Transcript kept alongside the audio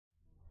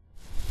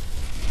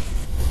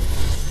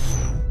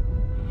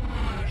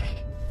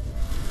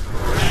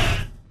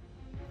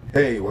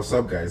Hey, what's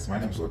up guys?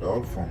 My name is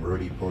Odal from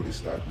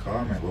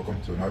RodyPolice.com and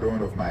welcome to another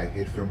one of my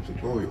Hitfilm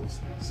tutorials.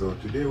 So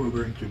today we're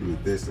going to do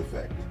this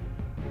effect.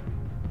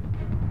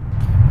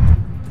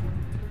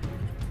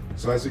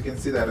 So as you can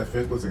see, that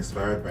effect was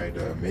inspired by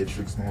the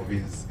Matrix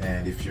movies,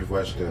 and if you've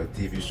watched the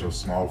TV show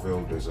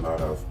Smallville, there's a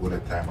lot of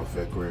bullet time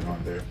effect going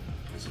on there.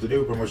 So today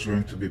we're pretty much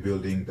going to be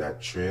building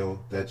that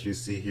trail that you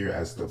see here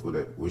as the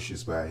bullet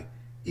whooshes by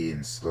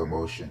in slow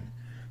motion.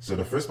 So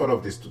the first part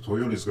of this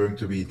tutorial is going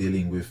to be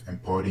dealing with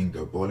importing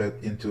the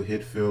bullet into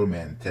Hitfilm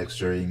and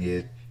texturing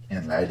it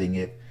and lighting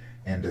it.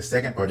 And the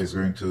second part is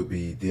going to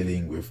be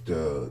dealing with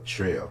the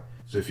trail.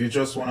 So if you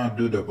just want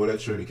to do the bullet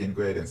trail, you can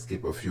go ahead and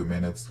skip a few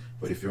minutes.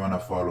 But if you want to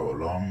follow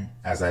along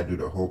as I do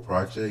the whole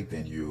project,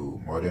 then you're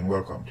more than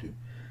welcome to.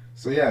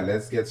 So yeah,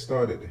 let's get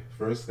started.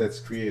 First, let's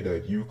create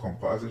a new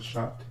composite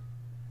shot.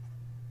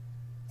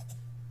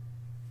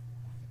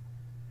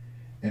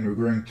 And we're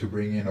going to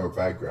bring in our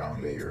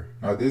background layer.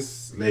 Now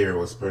this layer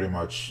was pretty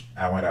much,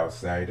 I went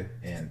outside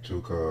and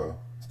took a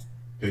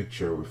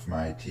picture with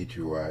my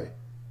T2i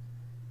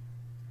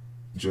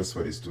just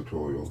for this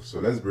tutorial. So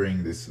let's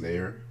bring this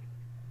layer.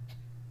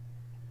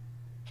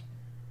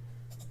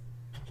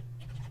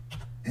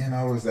 And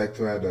I always like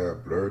to add a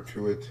blur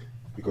to it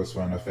because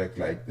for an effect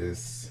like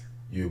this,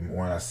 you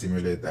want to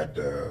simulate that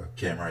the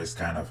camera is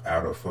kind of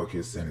out of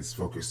focus and it's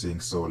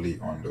focusing solely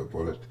on the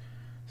bullet.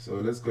 So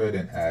let's go ahead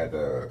and add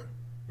a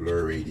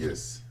blur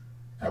radius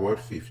about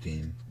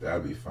 15.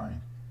 That'll be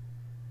fine.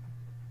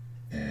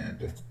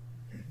 And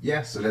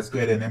yeah, so let's go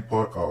ahead and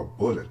import our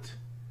bullet.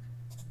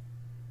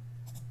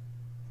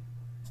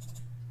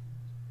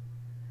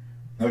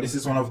 Now this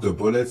is one of the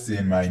bullets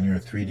in my new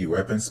 3D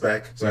weapons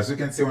pack. So as you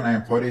can see, when I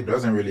import it, it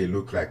doesn't really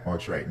look like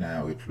much right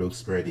now. It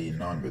looks pretty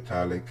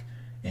non-metallic,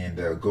 and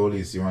the goal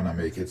is you want to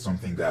make it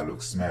something that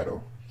looks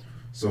metal.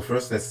 So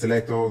first, let's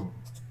select all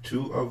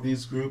two of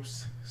these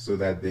groups so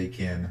that they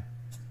can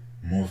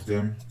move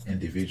them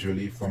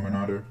individually from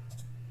another.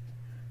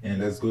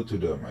 And let's go to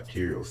the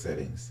material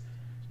settings.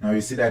 Now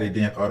you see that it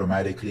didn't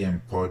automatically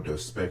import the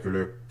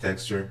specular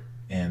texture,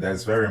 and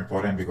that's very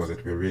important because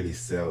it will really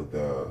sell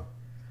the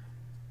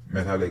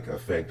metallic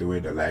effect, the way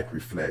the light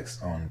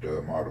reflects on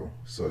the model.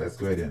 So let's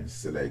go ahead and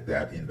select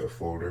that in the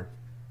folder,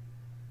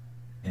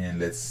 and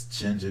let's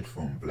change it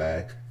from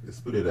black. Let's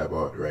put it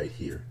about right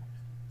here.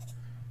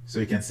 So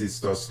you can see it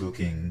starts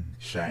looking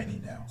shiny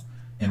now.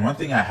 And one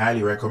thing I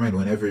highly recommend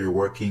whenever you're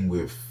working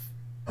with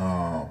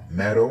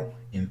metal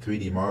in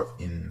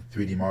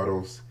 3D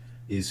models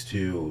is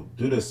to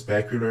do the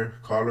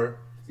specular color.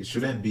 It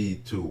shouldn't be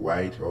too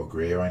white or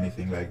gray or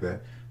anything like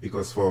that,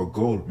 because for a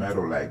gold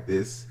metal like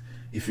this,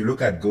 if you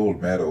look at gold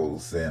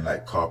metals and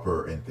like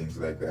copper and things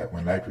like that,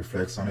 when light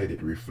reflects on it,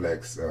 it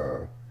reflects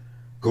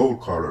gold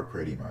color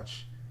pretty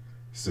much.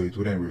 So it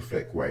wouldn't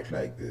reflect white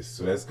like this.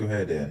 So let's go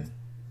ahead and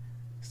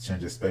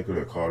change the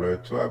specular color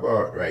to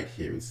about right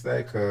here. It's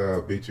like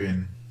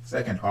it's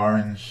like an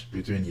orange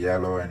between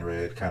yellow and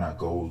red, kind of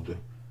gold.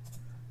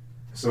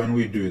 So when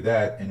we do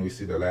that and we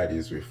see the light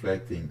is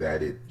reflecting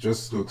that, it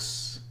just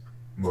looks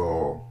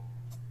more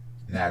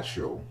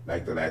natural,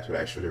 like the light would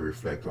actually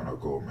reflect on a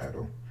gold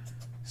metal.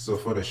 So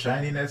for the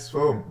shininess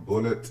for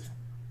bullet,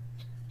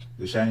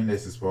 the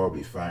shininess is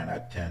probably fine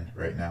at 10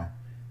 right now.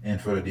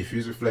 And for the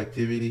diffuse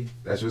reflectivity,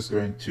 that's just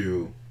going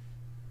to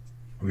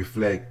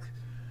reflect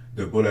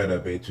the bullet a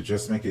bit to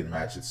just make it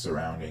match its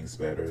surroundings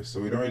better.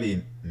 So we don't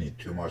really need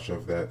too much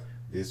of that.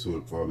 This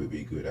will probably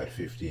be good at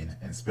 15.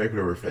 And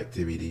specular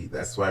reflectivity,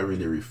 that's why it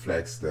really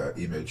reflects the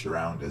image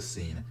around the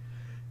scene,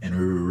 and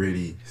we will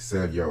really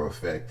sell your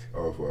effect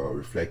of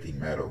reflecting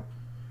metal.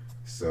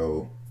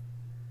 So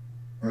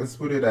let's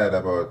put it at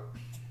about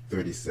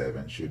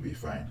 37, should be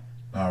fine.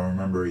 Now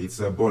remember, it's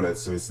a bullet,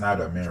 so it's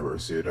not a mirror,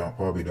 so you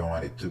probably don't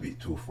want it to be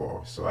too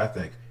far. So I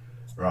think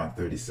around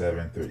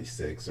 37,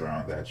 36,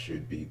 around that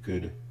should be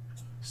good.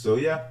 So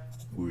yeah,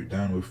 we're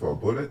done with our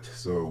bullet.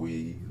 So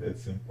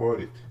let's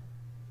import it.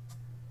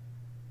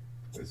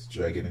 Let's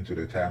drag it into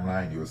the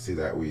timeline. You'll see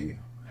that we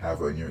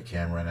have a new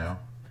camera now.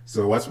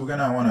 So what we're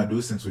gonna want to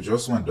do, since we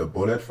just want the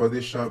bullet for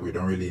this shot, we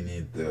don't really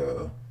need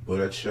the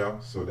bullet shell.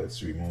 So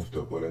let's remove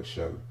the bullet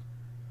shell.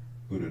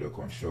 Go to the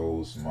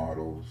controls,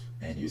 models,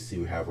 and you see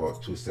we have our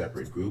two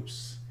separate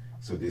groups.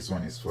 So this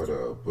one is for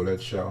the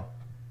bullet shell.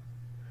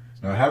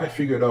 Now I haven't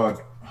figured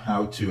out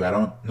how to, I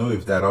don't know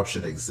if that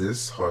option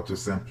exists, or to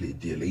simply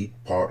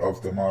delete part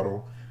of the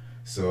model.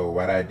 So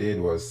what I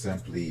did was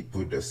simply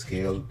put the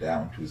scale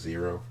down to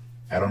 0.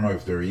 I don't know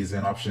if there is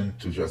an option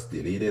to just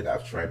delete it.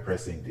 I've tried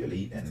pressing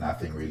delete and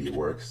nothing really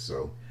works.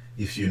 So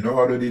if you know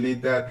how to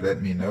delete that,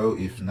 let me know.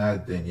 If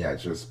not, then yeah,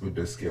 just put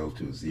the scale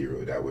to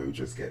 0. That way we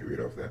just get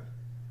rid of that.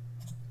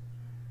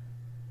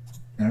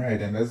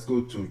 Alright, and let's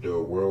go to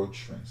the world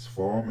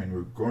transform, and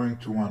we're going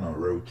to want to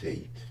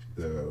rotate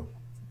the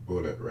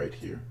bullet right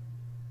here.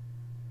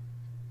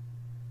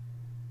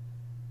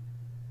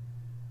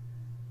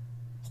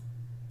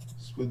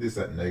 Let's put this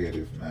at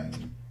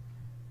 -9.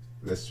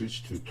 Let's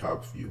switch to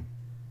top view.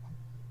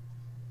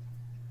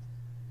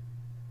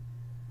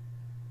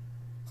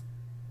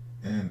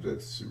 And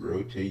let's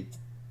rotate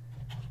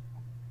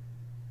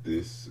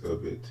this a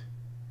bit.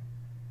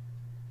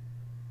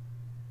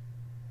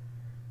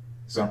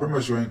 So I'm pretty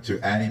much going to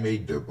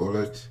animate the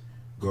bullet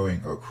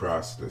going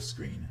across the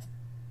screen.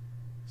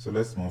 So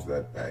let's move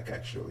that back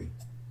actually.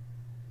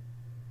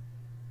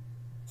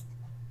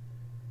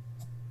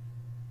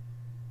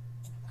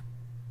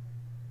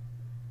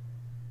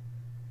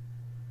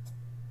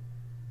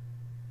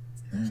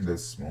 And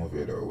let's move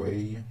it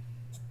away.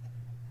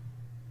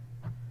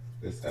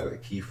 Let's add a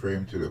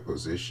keyframe to the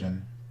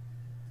position.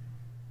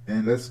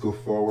 And let's go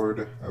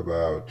forward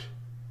about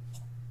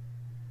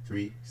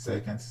 3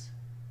 seconds.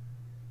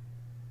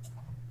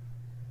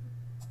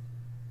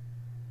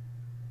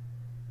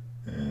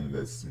 And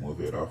let's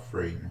move it off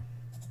frame.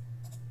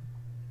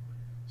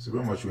 So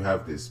pretty much we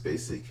have this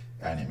basic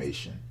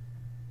animation.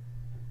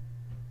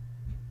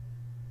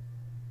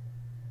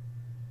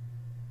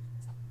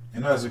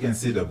 And as you can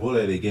see, the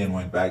bullet again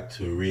went back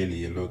to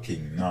really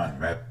looking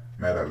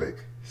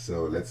non-metallic.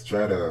 So let's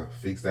try to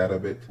fix that a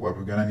bit. What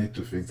we're gonna need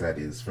to fix that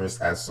is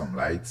first add some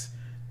lights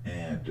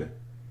and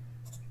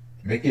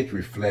make it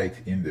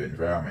reflect in the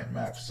environment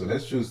map. So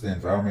let's choose the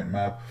environment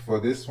map. For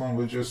this one,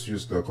 we'll just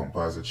use the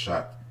composite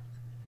shot.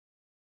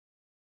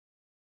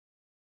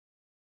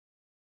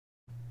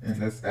 And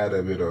let's add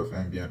a bit of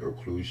ambient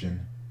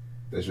occlusion.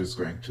 That's just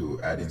going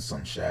to add in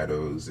some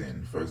shadows.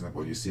 And for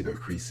example, you see the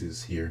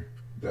creases here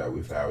that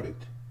without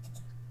it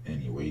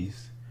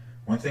anyways.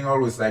 One thing I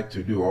always like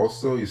to do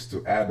also is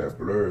to add a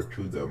blur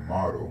to the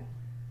model,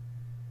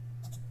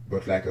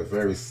 but like a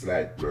very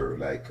slight blur,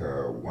 like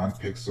 1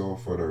 pixel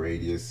for the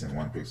radius and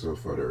 1 pixel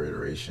for the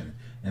iteration.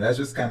 And that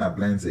just kind of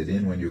blends it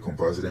in when you're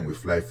compositing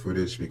with live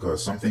footage,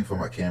 because something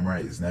from a camera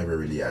is never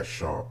really as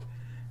sharp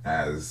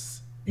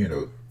as, you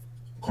know,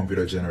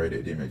 computer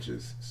generated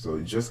images. So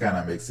it just kind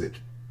of makes it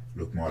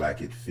look more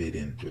like it fit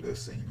into the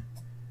scene.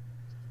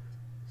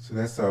 So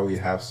that's all we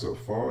have so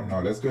far.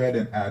 Now let's go ahead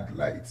and add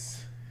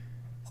lights.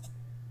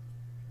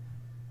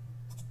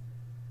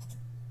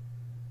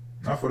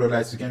 Now for the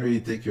lights, you can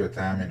really take your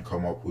time and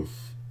come up with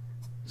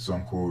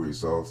some cool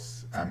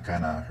results. I'm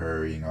kind of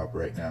hurrying up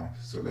right now,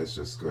 so let's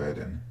just go ahead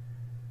and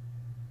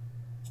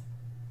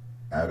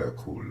add a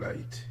cool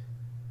light.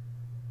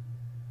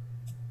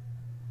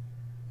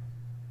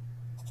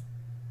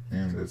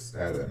 And let's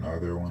add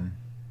another one.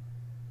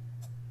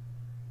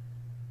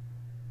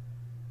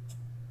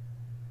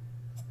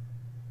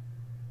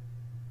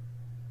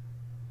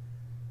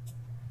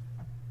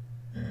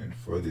 And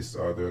for this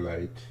other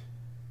light,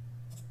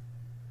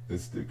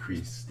 let's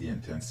decrease the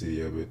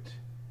intensity of it.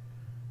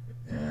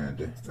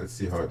 And let's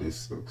see how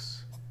this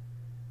looks.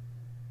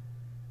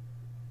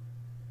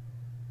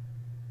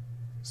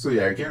 So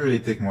yeah, you can really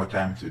take more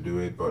time to do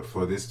it, but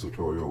for this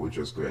tutorial, we'll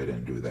just go ahead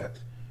and do that.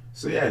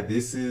 So yeah,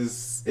 this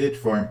is it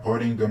for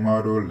importing the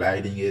model,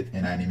 lighting it,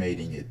 and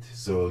animating it.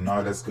 So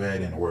now let's go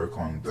ahead and work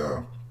on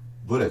the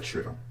bullet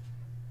trail.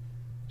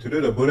 To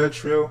do the bullet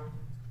trail,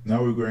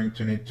 now we're going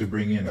to need to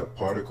bring in a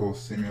particle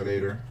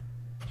simulator.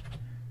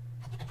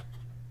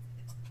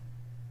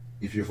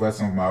 If you've watched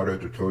some of my other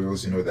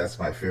tutorials, you know that's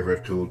my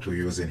favorite tool to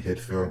use in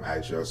Hitfilm.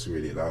 I just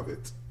really love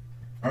it.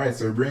 Alright,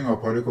 so we bring our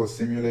particle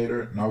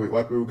simulator. Now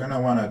what we're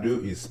gonna wanna do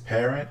is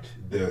parent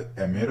the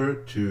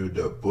emitter to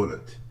the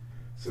bullet.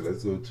 So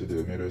let's go to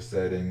the emitter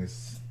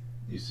settings.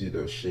 You see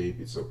the shape,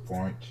 it's a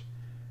point.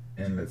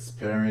 And let's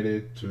parent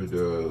it to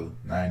the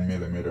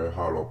 9mm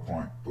hollow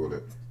point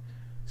bullet.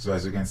 So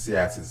as you can see,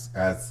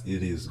 as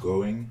it is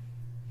going,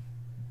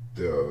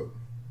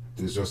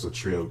 there's just a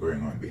trail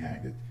going on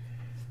behind it.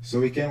 So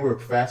we can work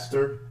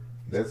faster.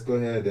 Let's go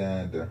ahead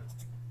and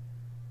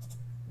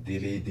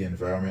delete the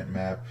environment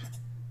map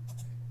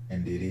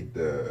and delete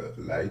the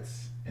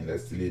lights, and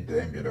let's delete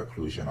the ambient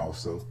occlusion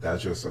also. That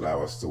just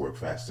allows us to work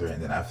faster,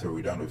 and then after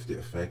we're done with the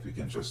effect, we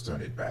can just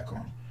turn it back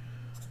on.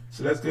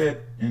 So let's go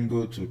ahead and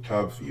go to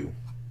top view.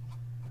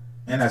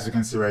 And as you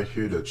can see right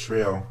here, the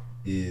trail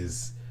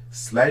is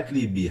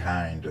slightly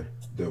behind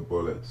the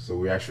bullet, so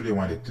we actually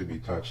want it to be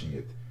touching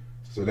it.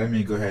 So let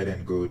me go ahead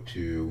and go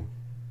to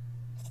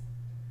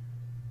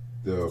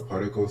the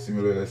particle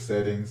simulator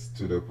settings,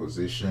 to the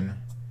position,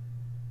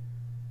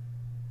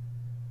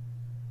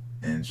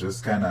 and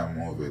just kind of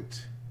move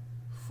it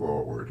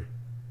forward.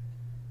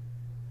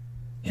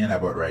 And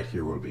about right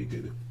here will be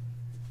good.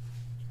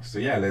 So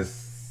yeah,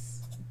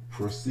 let's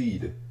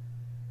proceed.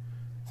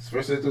 So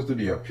first let's go to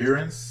the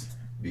appearance.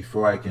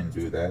 Before I can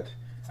do that,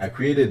 I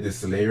created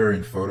this layer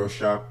in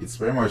Photoshop. It's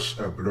very much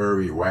a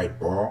blurry white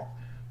ball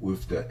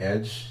with the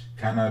edge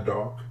kind of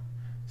dark.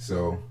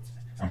 So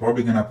I'm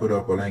probably gonna put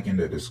up a link in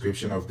the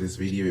description of this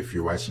video if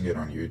you're watching it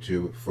on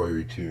YouTube for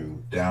you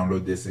to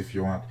download this if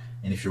you want.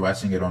 And if you're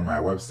watching it on my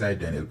website,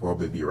 then it'll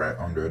probably be right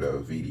under the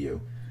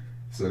video.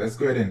 So let's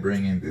go ahead and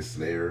bring in this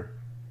layer.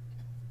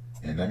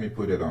 And let me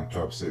put it on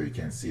top so you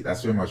can see.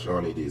 That's pretty much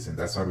all it is, and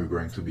that's what we're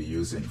going to be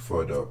using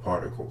for the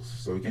particles.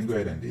 So we can go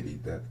ahead and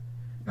delete that.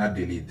 Not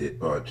delete it,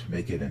 but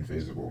make it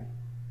invisible.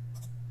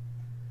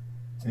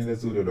 And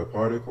let's go to the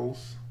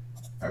particles.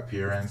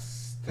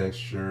 Appearance,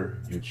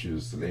 texture, you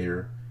choose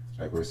layer.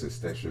 Like where it says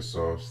texture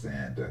source,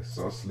 and the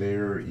source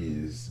layer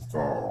is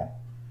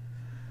ball.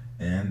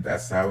 And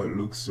that's how it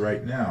looks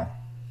right now.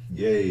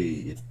 Yay,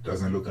 it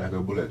doesn't look like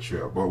a bullet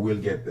trail, but we'll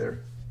get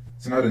there.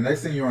 So now the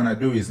next thing you want to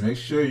do is make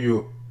sure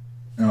you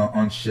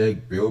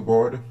uncheck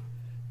billboard,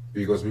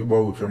 because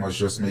billboard will pretty much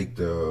just make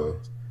the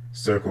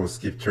circles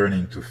keep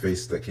turning to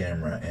face the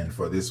camera, and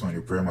for this one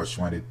you pretty much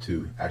want it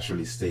to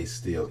actually stay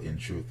still in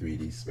true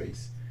 3D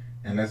space.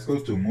 And let's go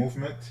to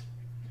movement,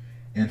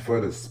 and for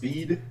the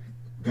speed,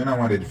 gonna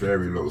want it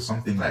very low,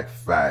 something like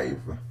 5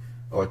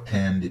 or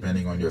 10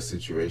 depending on your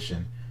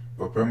situation.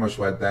 But pretty much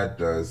what that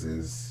does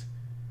is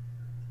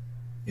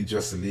it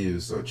just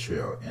leaves a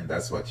trail, and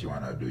that's what you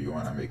want to do. You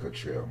want to make a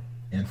trail.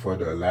 And for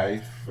the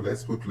life,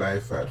 let's put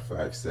life at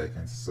 5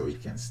 seconds so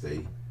it can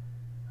stay.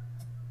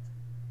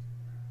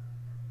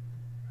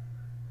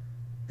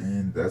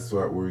 And that's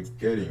what we're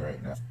getting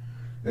right now.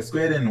 Let's go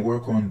ahead and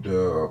work on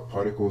the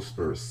particles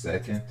per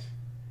second.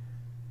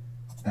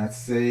 I'd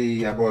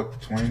say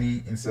about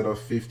 20 instead of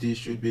 50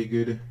 should be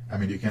good. I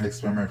mean, you can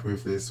experiment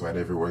with this,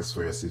 whatever works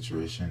for your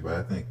situation, but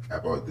I think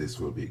about this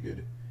will be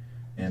good.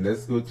 And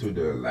let's go to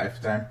the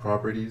lifetime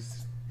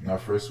properties. Now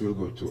first we'll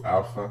go to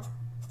alpha,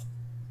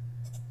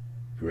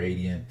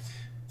 gradient,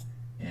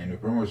 and we're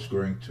pretty much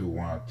going to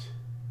want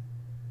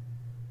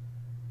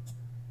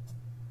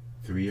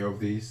 3 of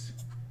these.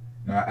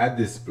 Now add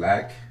this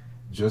black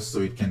just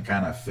so it can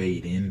kind of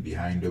fade in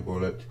behind the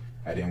bullet.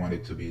 I didn't want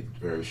it to be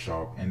very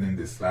sharp. And then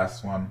this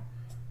last one,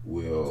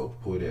 we'll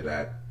put it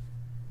at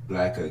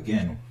black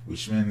again,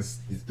 which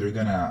means they're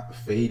gonna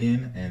fade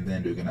in and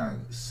then they're gonna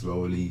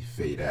slowly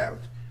fade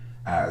out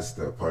as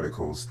the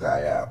particles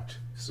die out.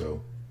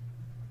 So,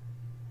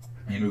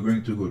 and we're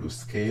going to go to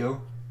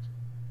scale,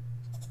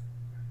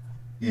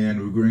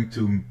 and we're going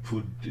to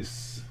put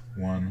this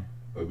one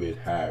a bit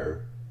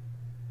higher.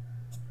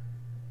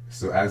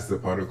 So as the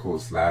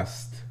particles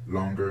last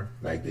longer,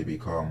 like they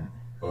become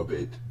a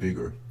bit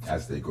bigger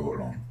as they go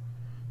along.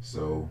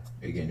 So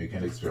again, you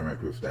can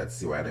experiment with that,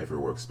 see whatever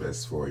works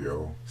best for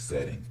your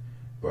setting.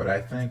 But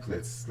I think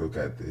let's look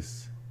at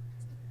this.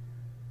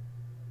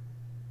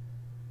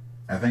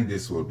 I think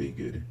this will be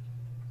good.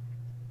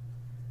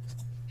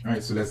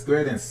 Alright, so let's go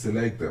ahead and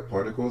select the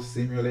particle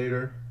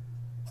simulator.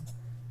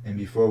 And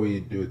before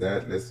we do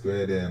that, let's go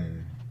ahead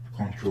and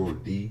Control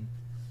D.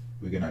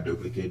 We're gonna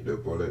duplicate the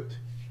bullet.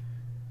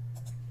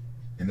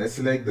 And let's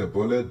select the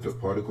bullet, the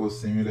particle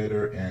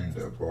simulator, and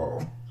the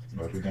ball.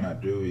 What we're gonna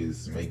do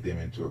is make them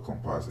into a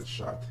composite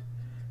shot.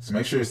 So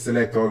make sure you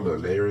select all the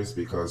layers,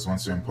 because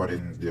once you're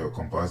importing the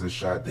composite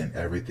shot, then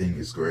everything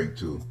is going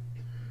to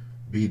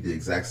be the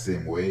exact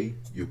same way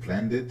you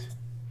planned it.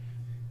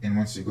 And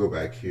once you go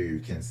back here, you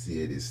can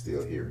see it is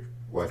still here.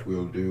 What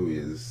we'll do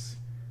is,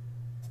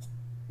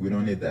 we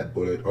don't need that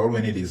bullet. All we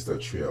need is the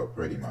trail,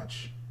 pretty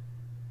much.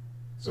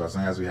 So as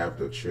long as we have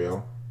the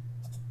trail,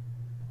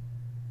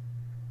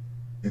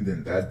 and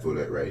then that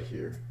bullet right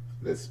here,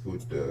 let's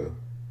put the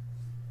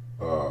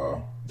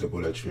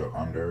bullet trail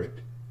under it.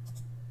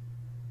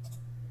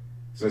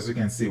 So as you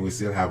can see, we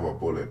still have a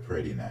bullet,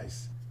 pretty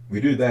nice. We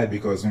do that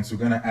because once we're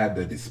gonna add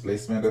the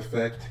displacement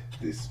effect,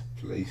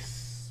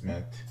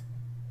 displacement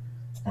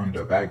on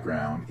the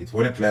background, it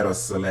wouldn't let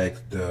us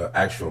select the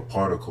actual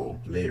particle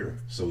layer.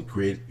 So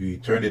we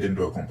turned it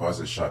into a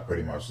composite shot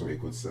pretty much so we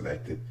could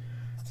select it.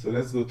 So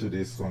let's go to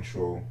this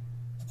control,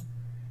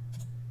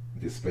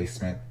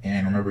 displacement,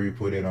 and remember you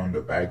put it on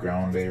the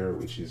background layer,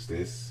 which is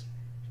this.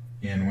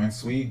 And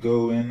once we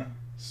go in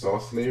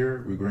source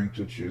layer, we're going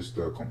to choose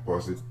the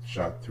composite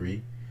shot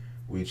 3,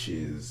 which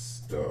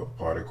is the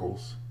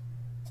particles.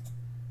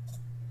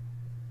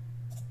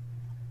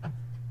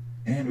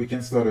 And we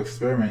can start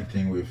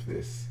experimenting with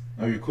this.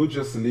 Now you could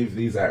just leave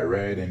these at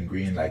red and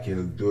green, like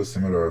it'll do a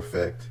similar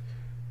effect,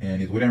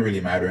 and it wouldn't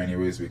really matter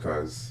anyways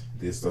because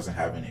this doesn't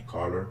have any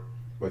color.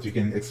 But you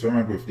can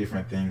experiment with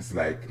different things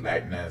like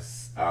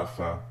lightness,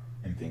 alpha,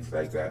 and things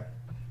like that.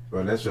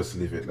 But let's just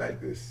leave it like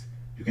this.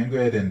 You can go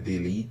ahead and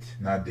delete,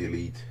 not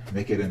delete,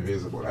 make it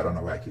invisible. I don't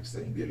know why I keep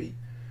saying delete.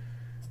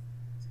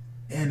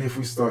 And if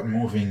we start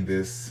moving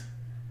this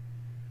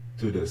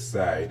to the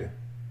side,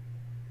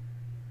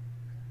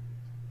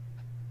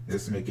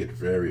 let's make it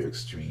very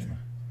extreme.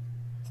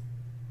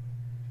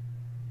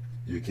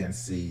 You can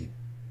see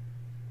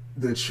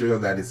the trail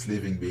that it's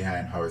leaving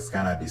behind, how it's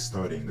kind of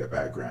distorting the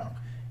background.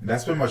 And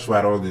that's pretty much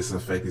what all this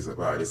effect is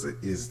about,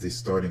 is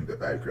distorting the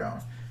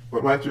background.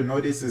 But what you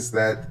notice is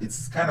that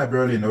it's kind of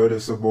barely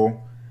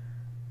noticeable.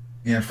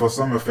 And for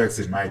some effects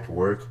it might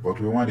work, but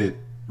we want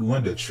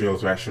the trail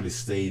to actually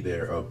stay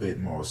there a bit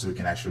more so we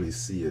can actually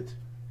see it.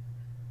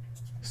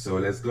 So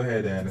let's go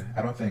ahead and,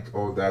 I don't think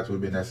all that will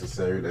be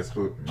necessary. Let's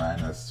put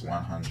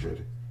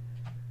 -100.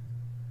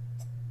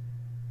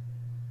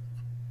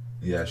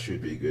 Yeah,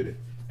 should be good.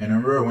 And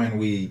remember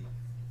when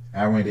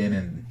I went in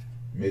and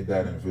made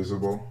that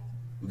invisible?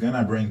 We're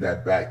gonna bring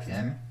that back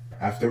in.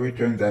 After we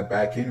turn that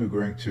back in, we're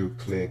going to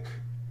click,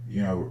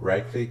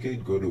 right click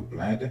it, go to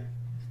blend,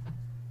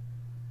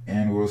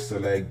 and we'll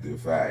select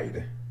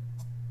divide.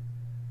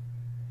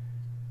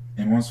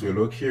 And once we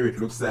look here, it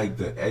looks like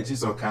the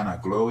edges are kind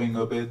of glowing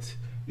a bit.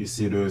 You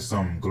see there's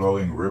some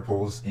glowing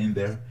ripples in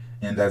there,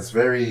 and that's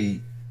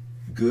very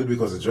good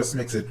because it just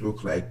makes it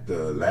look like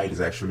the light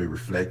is actually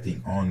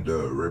reflecting on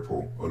the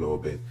ripple a little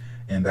bit,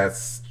 and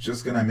that's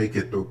just gonna make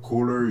it look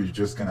cooler. You're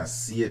just gonna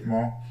see it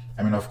more.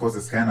 I mean, of course,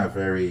 it's kind of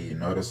very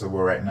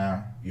noticeable right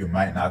now. You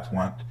might not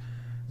want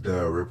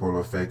the ripple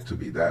effect to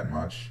be that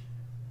much,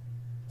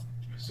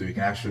 so you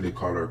can actually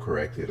color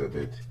correct it a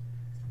bit.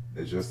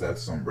 Let's just add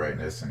some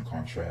brightness and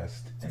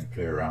contrast and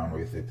play around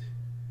with it.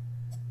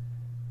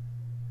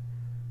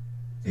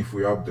 If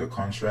we up the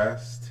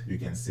contrast, you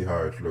can see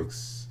how it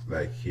looks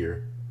like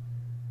here.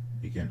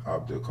 You can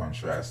up the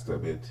contrast a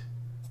bit.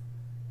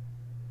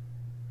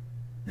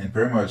 And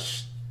pretty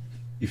much,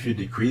 if you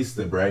decrease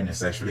the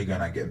brightness, it's actually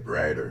gonna get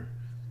brighter.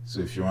 So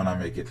if you wanna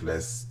make it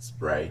less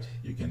bright,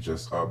 you can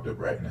just up the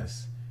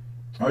brightness.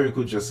 Or you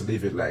could just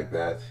leave it like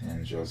that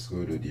and just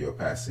go to the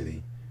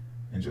opacity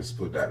and just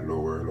put that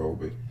lower a little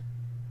bit.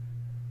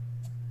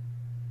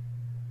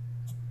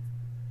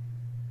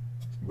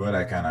 But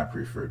I kind of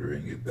prefer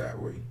doing it that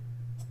way.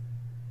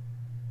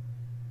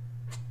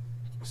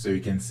 So you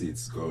can see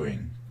it's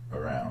going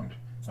around.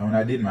 And when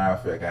I did my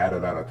effect, I had a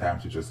lot of time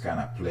to just kind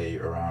of play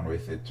around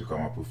with it to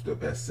come up with the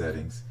best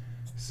settings.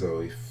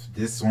 So if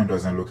this one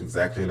doesn't look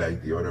exactly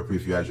like the other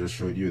preview I just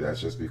showed you,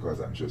 that's just because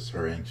I'm just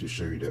hurrying to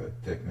show you the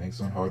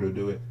techniques on how to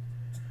do it.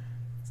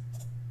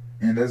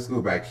 And let's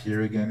go back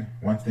here again.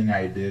 One thing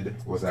I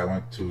did was I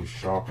went to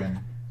sharpen.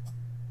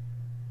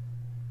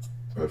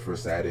 But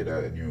first I added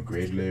a new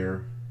grade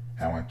layer.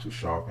 I went to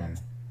sharpen.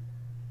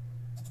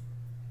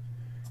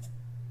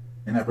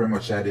 And I pretty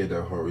much added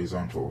a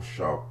horizontal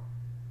sharp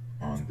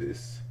on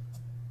this.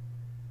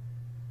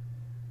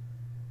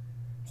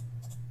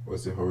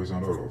 Was it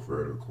horizontal or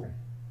vertical?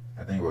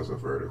 I think it was a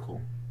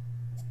vertical.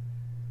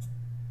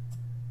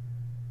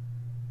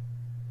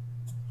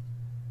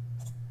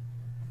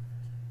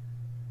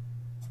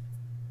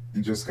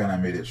 And just kind of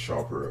made it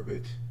sharper a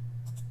bit.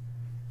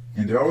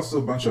 And there are also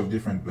a bunch of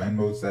different blend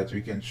modes that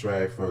you can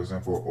try. For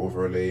example,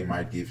 overlay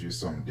might give you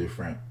some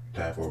different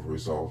type of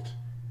result.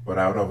 But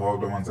out of all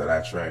the ones that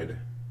I tried,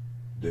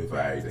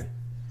 divide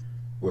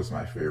was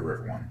my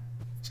favorite one.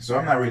 So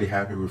I'm not really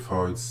happy with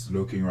how it's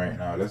looking right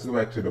now. Let's go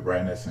back to the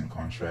brightness and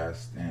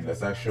contrast, and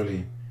let's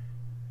actually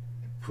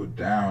put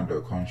down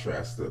the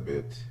contrast a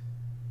bit.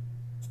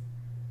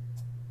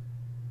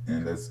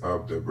 And let's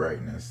up the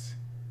brightness.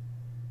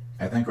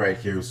 I think right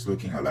here it's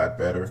looking a lot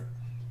better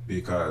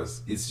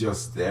because it's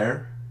just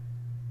there.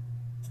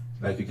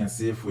 Like you can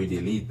see if we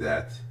delete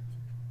that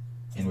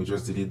and we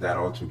just delete that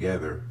all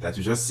together, that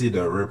you just see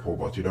the ripple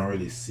but you don't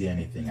really see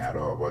anything at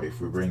all. But if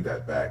we bring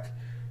that back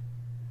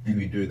and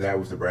we do that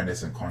with the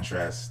brightness and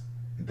contrast,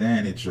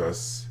 then it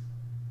just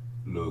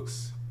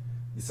looks,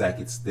 it's like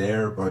it's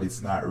there but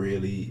it's not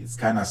really, it's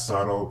kind of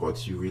subtle,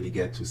 but you really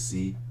get to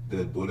see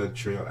the bullet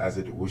trail as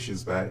it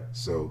whooshes by.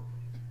 So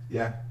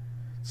yeah,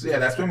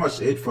 that's pretty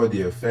much it for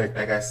the effect.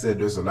 Like I said,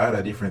 there's a lot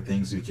of different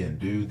things you can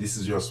do. This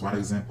is just one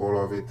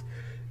example of it,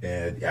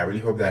 and I really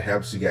hope that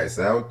helps you guys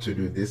out to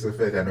do this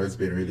effect. I know it's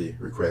been really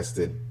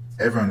requested.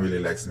 Everyone really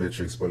likes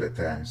matrix bullet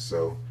time.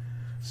 So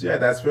yeah,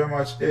 that's pretty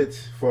much it.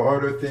 For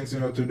other things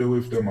to do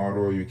with the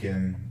model, you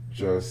can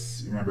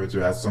just remember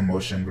to add some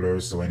motion blur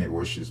so when it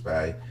whooshes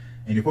by,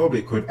 and you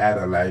probably could add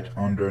a light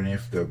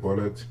underneath the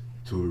bullet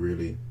to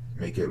really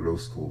make it look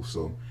cool.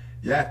 So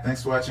yeah,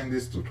 thanks for watching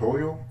this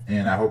tutorial,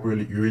 and I hope you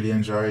really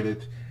enjoyed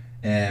it.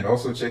 And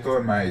also check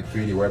out my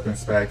 3D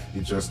weapons pack.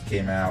 It just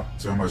came out.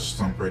 So much,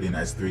 some pretty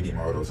nice 3D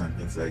models and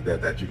things like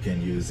that that you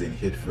can use in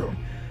Hitfilm.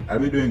 I'll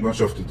be doing a bunch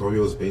of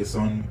tutorials based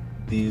on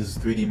these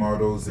 3D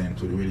models and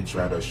to really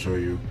try to show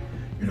you,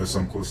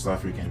 some cool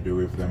stuff you can do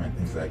with them and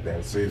things like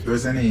that. So if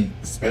there's any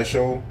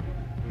special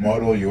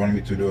model you want me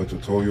to do a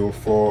tutorial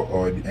for,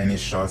 or any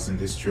shots in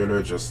this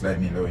trailer, just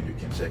let me know and you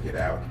can check it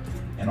out.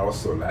 And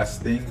also,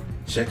 last thing,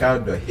 check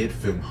out the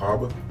Hitfilm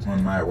hub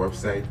on my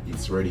website.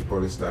 It's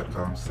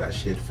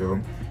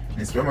readypolish.com/hitfilm.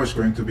 It's very much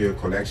going to be a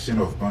collection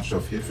of a bunch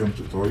of Hitfilm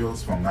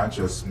tutorials from not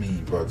just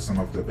me, but some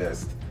of the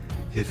best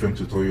Hitfilm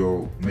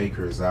tutorial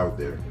makers out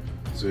there.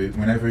 So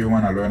whenever you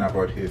want to learn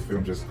about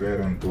Hitfilm, just go ahead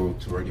and go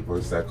to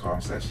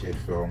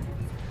readypolish.com/hitfilm.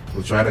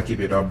 We'll try to keep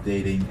it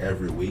updating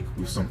every week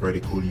with some pretty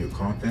cool new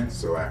content,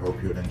 so I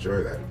hope you'll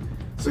enjoy that.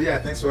 So yeah,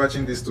 thanks for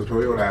watching this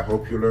tutorial. I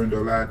hope you learned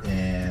a lot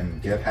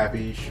and get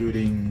happy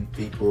shooting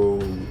people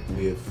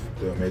with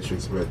the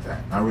matrix bullet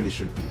time. Not really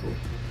shoot people.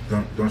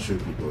 Don't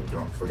shoot people.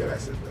 Don't forget I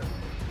said that.